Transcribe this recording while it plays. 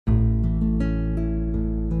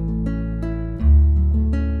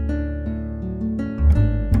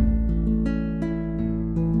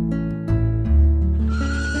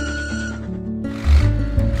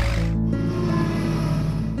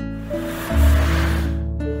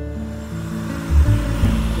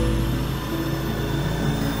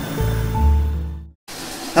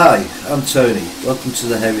Hi, I'm Tony. Welcome to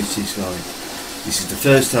the Heritage Line. This is the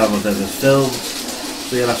first time I've ever filmed,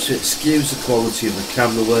 so you'll have to excuse the quality of the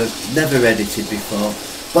camera work. Never edited before,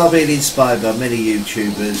 but I've been inspired by many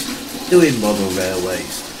YouTubers doing model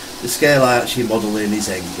railways. The scale I actually model in is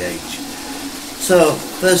N-gauge. So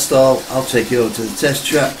first of all, I'll take you over to the test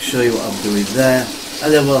track, show you what I'm doing there,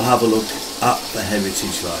 and then we'll have a look at the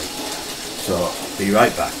Heritage Line. So I'll be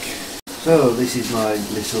right back. So this is my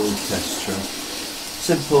little test track.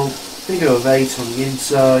 Simple figure of 8 on the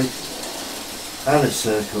inside and a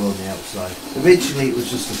circle on the outside. Originally it was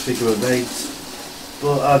just a figure of 8,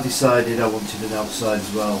 but I decided I wanted an outside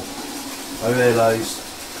as well. I realised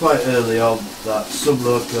quite early on that some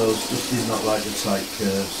locos just did not like the tight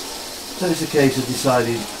curves. So it's a case of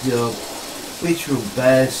deciding, which run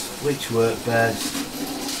best, which worked best,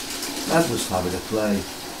 and just having a play.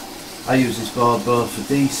 I use this board both for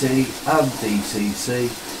DC and DCC.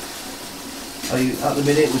 At the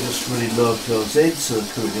minute we're just running locos in, so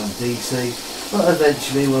they're currently on DC, but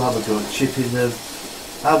eventually we'll have a go at chipping them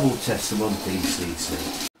and we'll test them on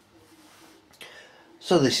DCC.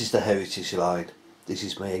 So this is the Heritage Line. This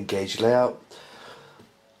is my N-gauge layout.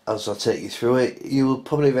 As I take you through it, you will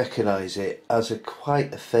probably recognise it as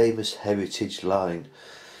quite a famous heritage line.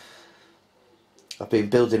 I've been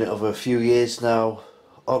building it over a few years now,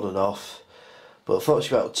 on and off, but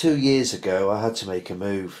unfortunately about 2 years ago I had to make a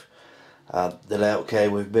move. The layout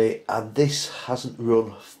came with me, and this hasn't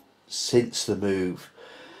run since the move.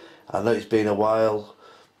 I know it's been a while,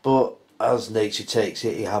 but as nature takes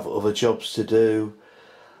it, you have other jobs to do,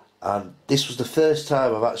 and this was the first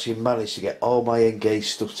time I've actually managed to get all my N-gauge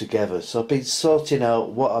stuff together. So I've been sorting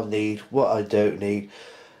out what I need, what I don't need,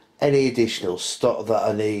 any additional stock that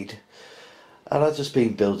I need, and I've just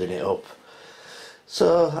been building it up.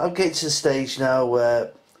 So I'm getting to the stage now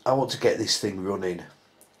where I want to get this thing running.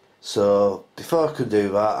 So before I can do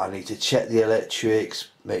that, I need to check the electrics,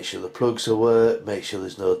 make sure the plugs will work, make sure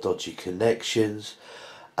there's no dodgy connections,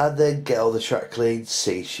 and then get all the track cleaned,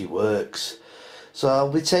 see if she works. So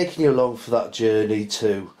I'll be taking you along for that journey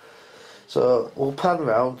too. So we'll pan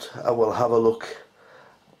around and we'll have a look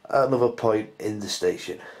at another point in the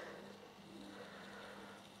station.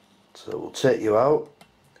 So we'll take you out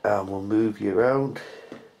and we'll move you around.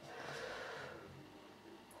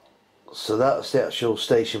 So that's the actual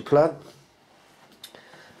station plan.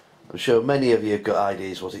 I'm sure many of you have got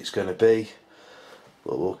ideas what it's going to be,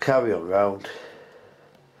 but we'll carry on round.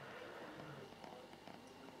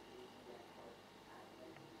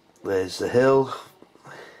 There's the hill,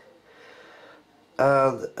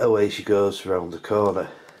 and away she goes round the corner.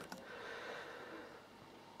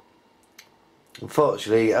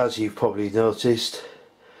 Unfortunately, as you've probably noticed,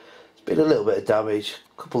 there's been a little bit of damage.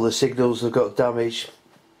 A couple of the signals have got damaged.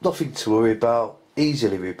 Nothing to worry about,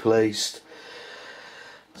 easily replaced.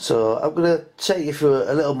 So I'm going to take you through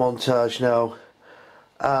a little montage now,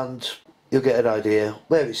 and you'll get an idea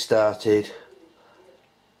where it started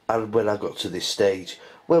and when I got to this stage.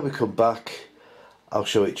 When we come back, I'll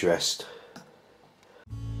show it dressed.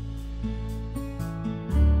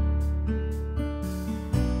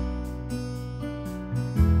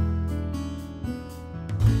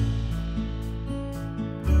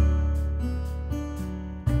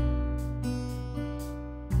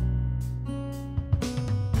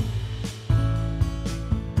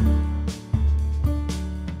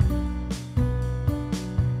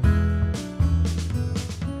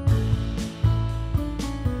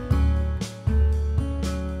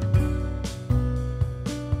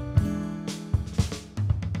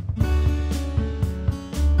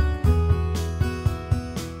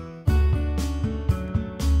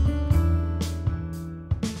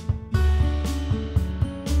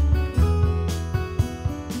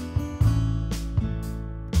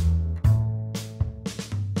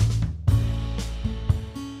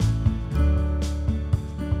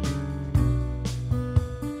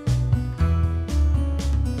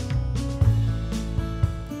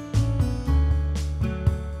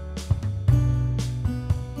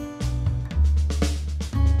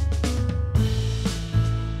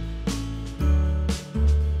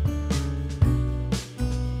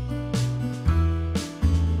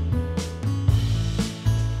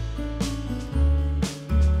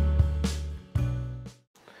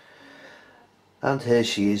 And here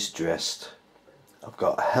she is dressed. I've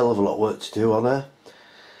got a hell of a lot of work to do on her.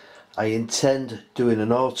 I intend doing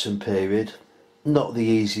an autumn period, not the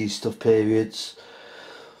easiest of periods,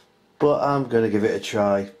 but I'm going to give it a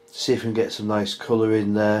try, see if we can get some nice colour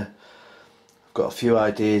in there. I've got a few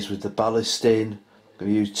ideas with the ballasting. I'm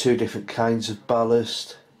going to use 2 different kinds of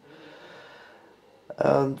ballast,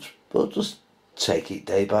 and we'll just take it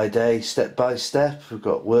day by day, step by step. We've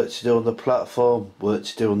got work to do on the platform, work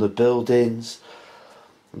to do on the buildings,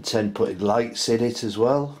 intend putting lights in it as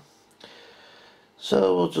well.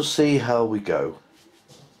 So we'll just see how we go.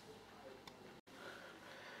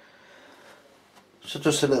 So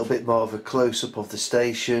just a little bit more of a close-up of the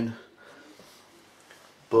station,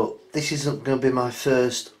 but this isn't going to be my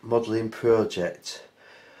first modelling project.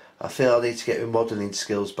 I feel I need to get my modelling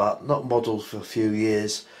skills back, not modelled for a few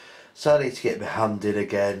years, so I need to get my hand in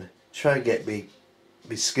again, try and get my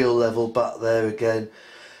skill level back there again.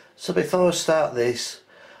 So before I start this,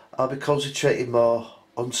 I'll be concentrating more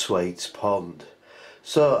on Swade's Pond.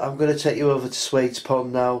 So I'm going to take you over to Swade's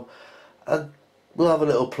Pond now, and we'll have a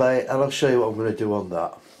little play and I'll show you what I'm going to do on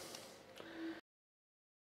that.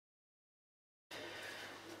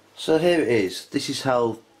 So here it is. This is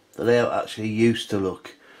how the layout actually used to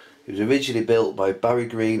look. It was originally built by Barry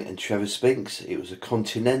Green and Trevor Spinks. It was a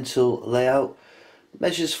continental layout.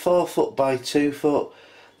 Measures 4 foot by 2 foot.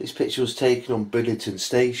 This picture was taken on Bridlington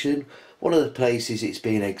Station, one of the places it's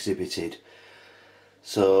been exhibited.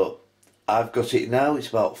 So I've got it now. It's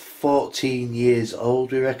about 14 years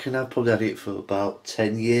old, we reckon. I've probably had it for about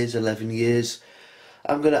 10 years, 11 years.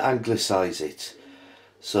 I'm going to anglicise it.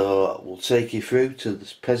 So we'll take you through to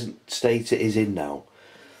the present state it is in now.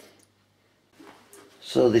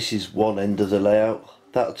 So this is one end of the layout.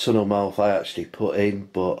 That tunnel mouth I actually put in,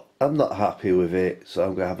 but I'm not happy with it, so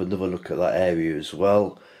I'm going to have another look at that area as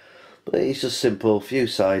well. But it's just simple, few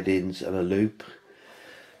sidings and a loop.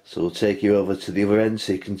 So we'll take you over to the other end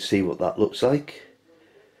so you can see what that looks like.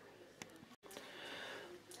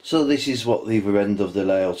 So this is what the other end of the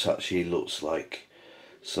layout actually looks like.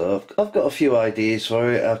 So I've got a few ideas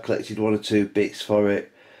for it. I've collected 1 or 2 bits for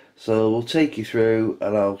it. So we'll take you through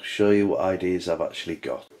and I'll show you what ideas I've actually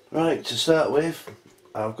got. Right, to start with,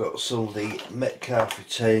 I've got some of the Metcalf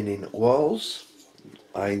retaining walls.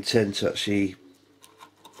 I intend to actually,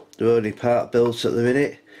 they're only part built at the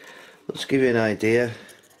minute. Let's give you an idea.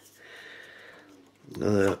 I'm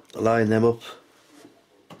going to line them up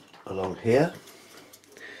along here.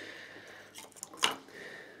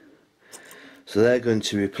 So they're going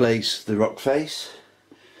to replace the rock face.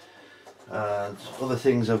 And other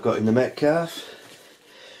things I've got in the Metcalf,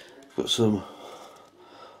 I've got some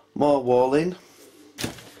more walling.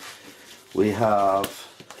 We have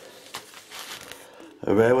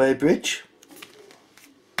a railway bridge.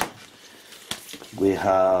 We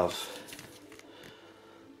have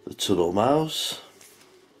the tunnel mouths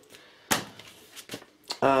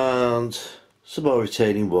and some more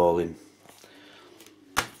retaining walling.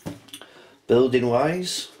 Building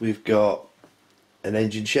wise, we've got an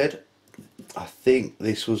engine shed. I think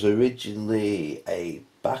this was originally a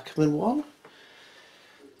Bachmann one.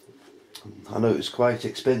 I know it was quite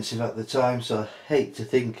expensive at the time, so I hate to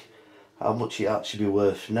think how much it actually be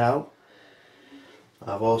worth now.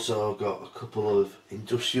 I've also got a couple of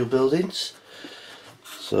industrial buildings.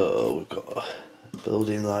 So we've got a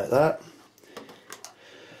building like that.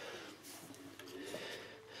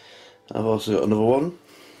 I've also got another one.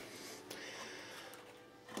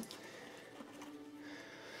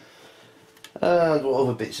 And what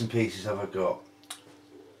other bits and pieces have I got?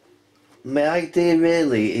 My idea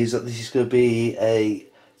really is that this is going to be a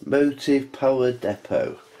motive power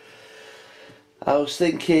depot. I was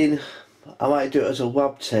thinking I might do it as a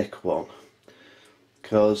Wabtec one,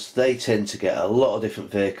 because they tend to get a lot of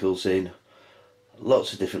different vehicles in,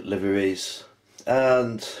 lots of different liveries,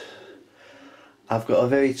 and I've got a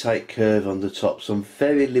very tight curve on the top, so I'm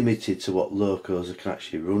very limited to what locos I can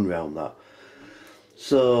actually run around that.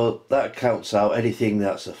 So that counts out anything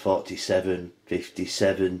that's a 47,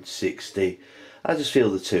 57, 60. I just feel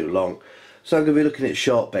they're too long. So I'm going to be looking at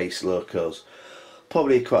short base locos.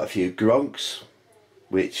 Probably quite a few Gronks,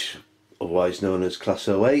 which otherwise known as Class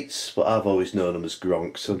 08s, but I've always known them as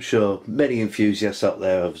Gronks. I'm sure many enthusiasts out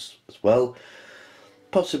there have as well.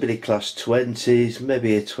 Possibly Class 20s,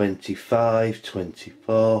 maybe a 25,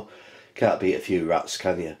 24. Can't beat a few rats,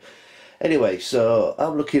 can you? Anyway, so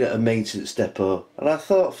I'm looking at a maintenance depot, and I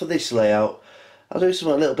thought for this layout I'll do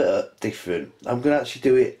something a little bit different. I'm going to actually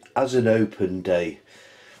do it as an open day.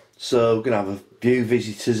 So we're going to have a few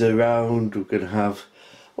visitors around, we're going to have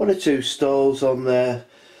 1 or 2 stalls on there.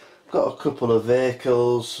 Got a couple of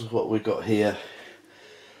vehicles. What we've got here,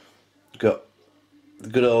 we've got the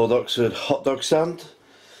good old Oxford hot dog stand.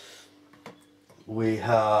 We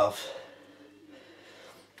have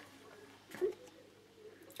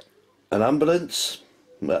an ambulance.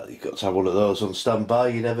 Well, you've got to have one of those on standby.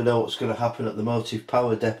 You never know what's going to happen at the motive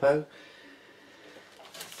power depot.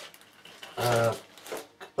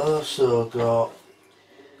 Also got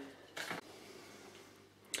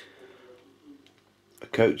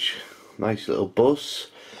coach, nice little bus.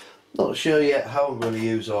 Not sure yet how I'm going to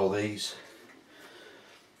use all these.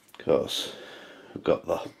 Of course, we've got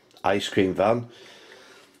the ice cream van.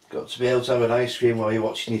 Got to be able to have an ice cream while you're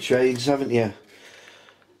watching your trains, haven't you?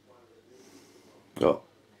 Got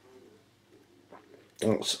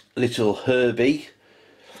that's little Herbie.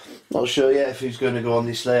 Not sure yet if he's going to go on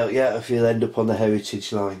this layout yet, or if he'll end up on the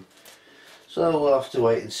heritage line. So we'll have to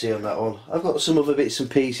wait and see on that one. I've got some other bits and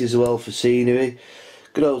pieces as well for scenery.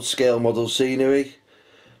 Good old scale model scenery.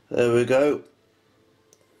 There we go.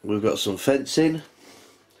 We've got some fencing.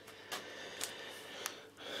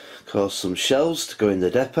 Of course, some shelves to go in the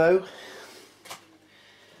depot.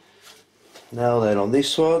 Now then, on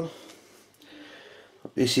this one,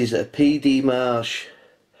 this is a PD Marsh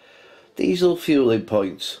diesel fueling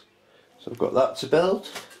point. So I've got that to build.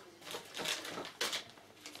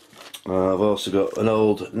 I've also got an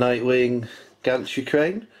old Nightwing gantry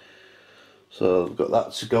crane, so I've got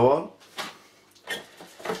that to go on.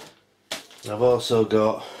 I've also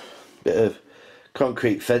got a bit of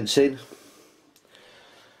concrete fencing.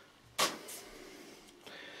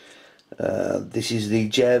 This is the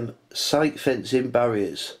Gem site fencing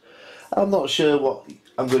barriers. I'm not sure what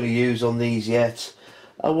I'm going to use on these yet.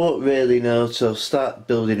 I won't really know till start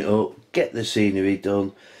building it up, get the scenery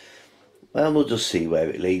done, and we'll just see where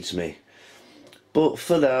it leads me. But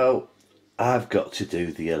for now, I've got to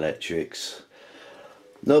do the electrics.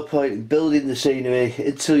 No point in building the scenery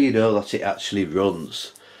until you know that it actually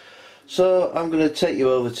runs. So I'm going to take you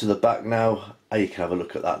over to the back now and you can have a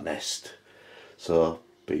look at that nest. So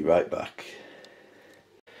be right back.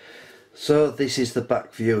 So this is the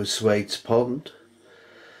back view of Swade's Pond.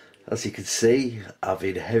 As you can see, I've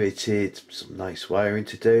inherited some nice wiring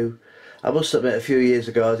to do. I must admit, a few years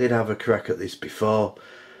ago I did have a crack at this before,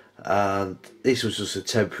 and this was just a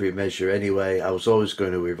temporary measure anyway. I was always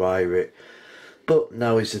going to rewire it, but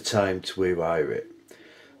now is the time to rewire it.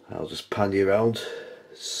 I'll just pan you around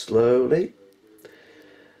slowly.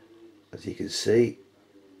 As you can see,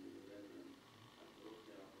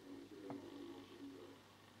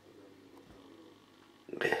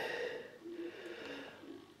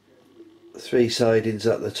 three sidings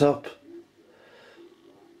at the top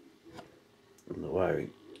and the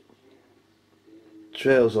wiring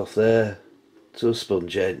trails off there to a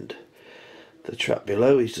sponge end. The track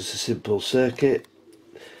below is just a simple circuit.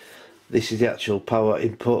 This is the actual power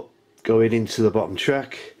input going into the bottom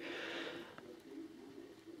track,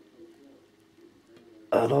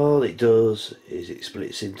 and all it does is it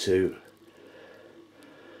splits into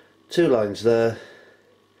two lines there.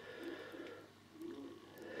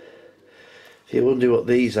 If you wonder what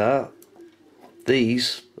these are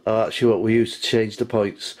actually what we use to change the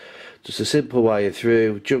points. Just a simple wire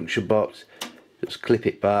through, junction box, just clip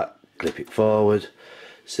it back, clip it forward,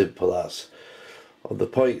 simple as. On the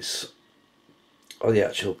points on the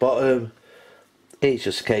actual bottom, it's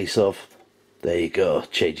just a case of, there you go,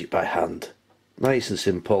 change it by hand. Nice and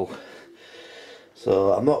simple.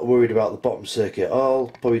 So I'm not worried about the bottom circuit at all,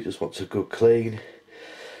 probably just wants a good clean,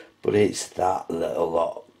 but it's that little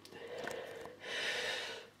lot.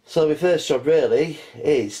 So my first job really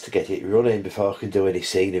is to get it running before I can do any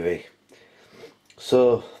scenery.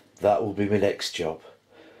 So that will be my next job,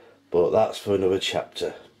 but that's for another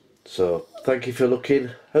chapter. So thank you for looking,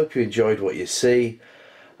 hope you enjoyed what you see,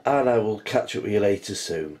 and I will catch up with you later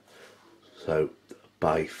soon. So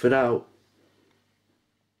bye for now.